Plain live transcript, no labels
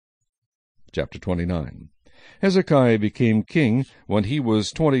Chapter 29. Hezekiah became king when he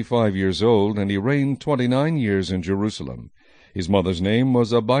was 25 years old, and he reigned 29 years in Jerusalem. His mother's name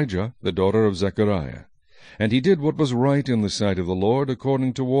was Abijah, the daughter of Zechariah. And he did what was right in the sight of the Lord,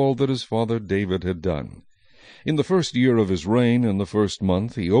 according to all that his father David had done. In the first year of his reign, in the first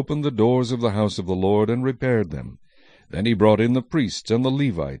month, he opened the doors of the house of the Lord, and repaired them. Then he brought in the priests and the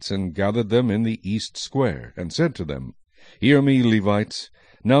Levites, and gathered them in the east square, and said to them, Hear me, Levites.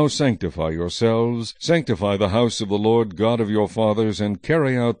 Now sanctify yourselves, sanctify the house of the Lord God of your fathers, and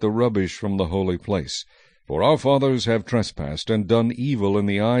carry out the rubbish from the holy place. For our fathers have trespassed, and done evil in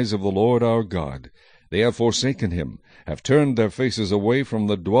the eyes of the Lord our God. They have forsaken him, have turned their faces away from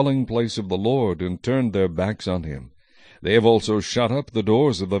the dwelling place of the Lord, and turned their backs on him. They have also shut up the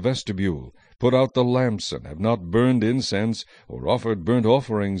doors of the vestibule, put out the lamps, and have not burned incense, or offered burnt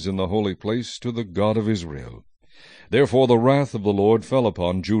offerings in the holy place to the God of Israel. Therefore the wrath of the Lord fell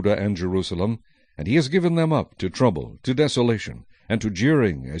upon Judah and Jerusalem, and he has given them up to trouble, to desolation, and to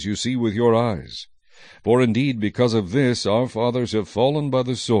jeering, as you see with your eyes. For indeed because of this our fathers have fallen by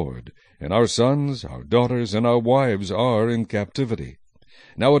the sword, and our sons, our daughters, and our wives are in captivity.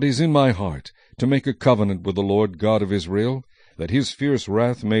 Now it is in my heart to make a covenant with the Lord God of Israel, that his fierce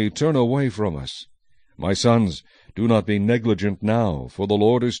wrath may turn away from us. My sons, do not be negligent now, for the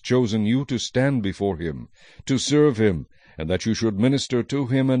Lord has chosen you to stand before him, to serve him, and that you should minister to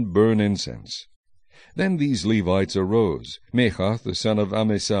him and burn incense. Then these Levites arose, Mechath the son of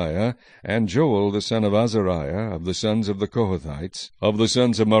Amasiah, and Joel the son of Azariah, of the sons of the Kohathites, of the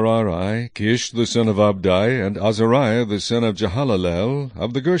sons of Merari, Kish the son of Abdai, and Azariah the son of Jehalalel,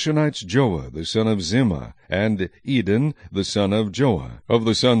 of the Gershonites Joah the son of Zimmah, and Eden the son of Joah, of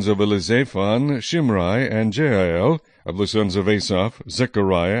the sons of Elizaphan, Shimri, and Jeiel, of the sons of Asaph,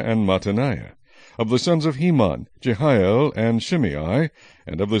 Zechariah, and Mattaniah, of the sons of Heman, Jehiel, and Shimei,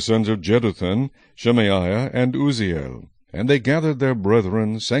 and of the sons of Jeduthun, Shemaiah, and Uzziel. And they gathered their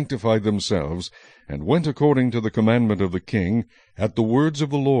brethren, sanctified themselves, and went according to the commandment of the king, at the words of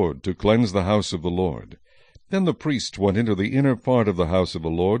the Lord, to cleanse the house of the Lord. Then the priests went into the inner part of the house of the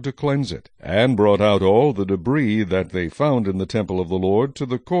Lord to cleanse it, and brought out all the debris that they found in the temple of the Lord to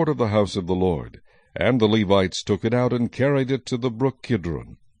the court of the house of the Lord. And the Levites took it out and carried it to the brook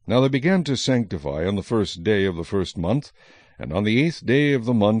Kidron. Now they began to sanctify on the first day of the first month, and on the 8th day of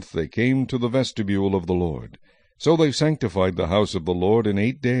the month they came to the vestibule of the Lord. So they sanctified the house of the Lord in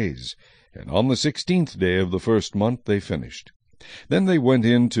 8 days, and on the 16th day of the first month they finished. Then they went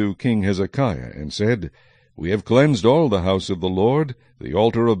in to King Hezekiah, and said, We have cleansed all the house of the Lord, the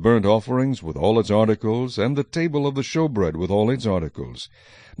altar of burnt offerings with all its articles, and the table of the showbread with all its articles.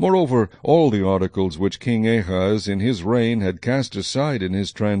 Moreover, all the articles which King Ahaz in his reign had cast aside in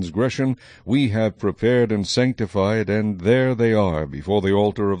his transgression, we have prepared and sanctified, and there they are before the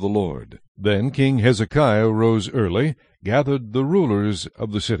altar of the Lord. Then King Hezekiah rose early, gathered the rulers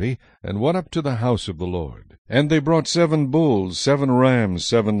of the city, and went up to the house of the Lord. And they brought 7 bulls, 7 rams,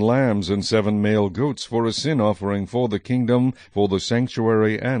 7 lambs, and 7 male goats for a sin offering for the kingdom, for the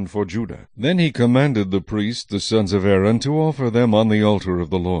sanctuary, and for Judah. Then he commanded the priests, the sons of Aaron, to offer them on the altar of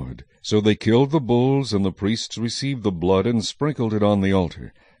the Lord. So they killed the bulls, and the priests received the blood and sprinkled it on the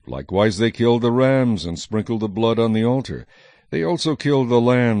altar. Likewise they killed the rams and sprinkled the blood on the altar. They also killed the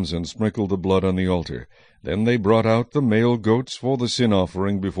lambs and sprinkled the blood on the altar. Then they brought out the male goats for the sin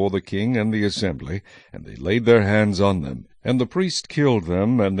offering before the king and the assembly, and they laid their hands on them. And the priest killed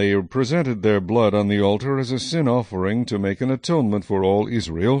them, and they presented their blood on the altar as a sin offering to make an atonement for all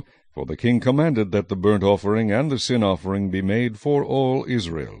Israel, for the king commanded that the burnt offering and the sin offering be made for all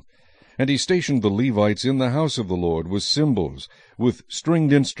Israel. And he stationed the Levites in the house of the Lord with cymbals, with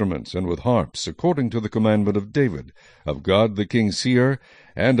stringed instruments, and with harps, according to the commandment of David, of Gad the king's seer,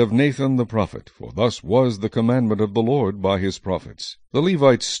 and of Nathan the prophet, for thus was the commandment of the Lord by his prophets. The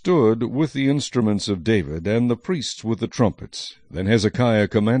Levites stood with the instruments of David, and the priests with the trumpets. Then Hezekiah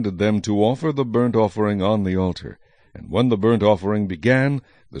commanded them to offer the burnt offering on the altar. And when the burnt offering began,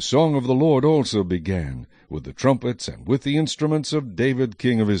 the song of the Lord also began, with the trumpets and with the instruments of David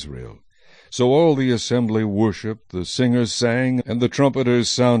king of Israel. So all the assembly worshipped, the singers sang, and the trumpeters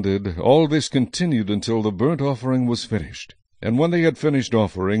sounded. All this continued until the burnt offering was finished. And when they had finished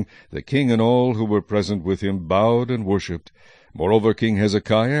offering, the king and all who were present with him bowed and worshipped. Moreover, King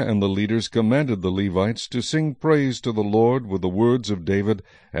Hezekiah and the leaders commanded the Levites to sing praise to the Lord with the words of David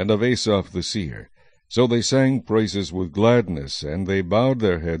and of Asaph the seer. So they sang praises with gladness, and they bowed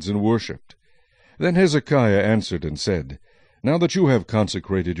their heads and worshipped. Then Hezekiah answered and said, Now that you have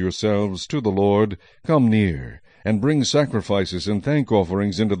consecrated yourselves to the Lord, come near, and bring sacrifices and thank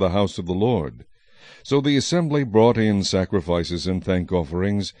offerings into the house of the Lord. So the assembly brought in sacrifices and thank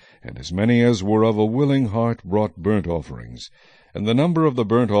offerings, and as many as were of a willing heart brought burnt offerings. And the number of the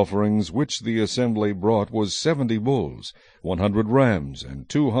burnt offerings which the assembly brought was 70 bulls, 100 rams, and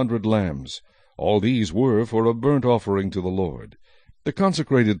 200 lambs. All these were for a burnt offering to the Lord. The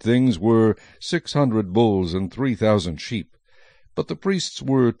consecrated things were 600 bulls and 3,000 sheep. But the priests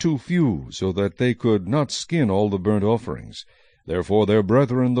were too few, so that they could not skin all the burnt offerings. Therefore their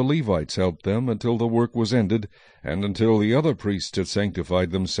brethren the Levites helped them until the work was ended, and until the other priests had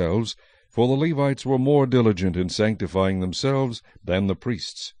sanctified themselves, for the Levites were more diligent in sanctifying themselves than the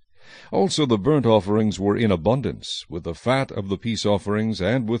priests. Also the burnt offerings were in abundance, with the fat of the peace offerings,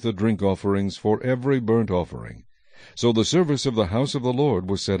 and with the drink offerings for every burnt offering. So the service of the house of the Lord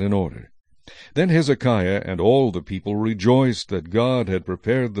was set in order. Then Hezekiah and all the people rejoiced that God had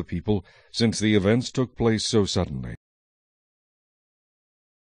prepared the people, since the events took place so suddenly.